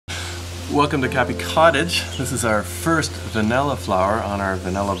Welcome to Caapi Cottage. This is our first vanilla flower on our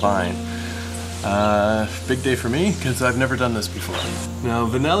vanilla vine. Big day for me because I've never done this before. Now,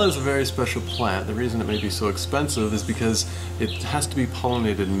 vanilla is a very special plant. The reason it may be so expensive is because it has to be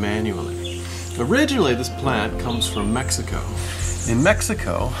pollinated manually. Originally, this plant comes from Mexico. In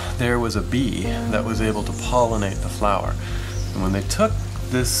Mexico, there was a bee that was able to pollinate the flower. And when they took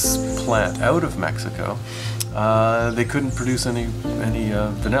this plant out of Mexico, they couldn't produce any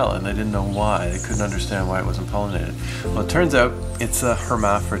vanilla, and they didn't know why. They couldn't understand why it wasn't pollinated. Well, it turns out it's a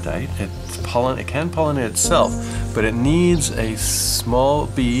hermaphrodite. It can pollinate itself, but it needs a small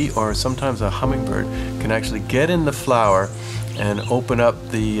bee, or sometimes a hummingbird, can actually get in the flower and open up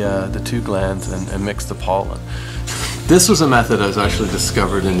the two glands and mix the pollen. This was a method that was actually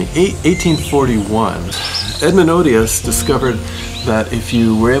discovered in 1841. Edmund discovered that if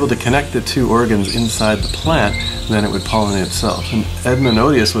you were able to connect the two organs inside the plant, then it would pollinate itself. And Edmund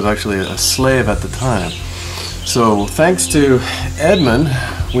was actually a slave at the time. So thanks to Edmund,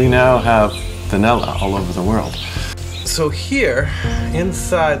 we now have vanilla all over the world. So here,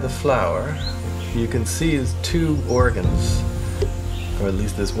 inside the flower, you can see there's two organs, or at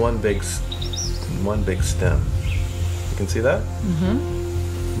least there's one big stem. You can see that?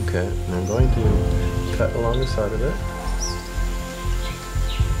 Mm-hmm. Okay, and I'm going to cut along the side of it.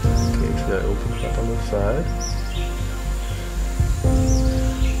 Okay, so that opens up on the side.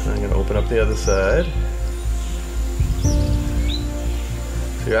 I'm going to open up the other side.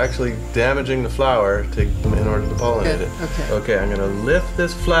 So you're actually damaging the flower in order to pollinate it. Okay. Okay, I'm going to lift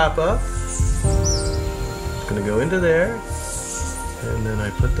this flap up. It's going to go into there, and then I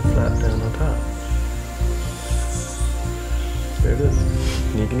put the flap down on top. There it is.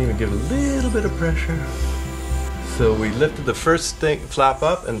 And you can even give a little bit of pressure. So we lifted the first flap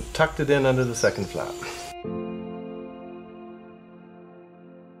up and tucked it in under the second flap.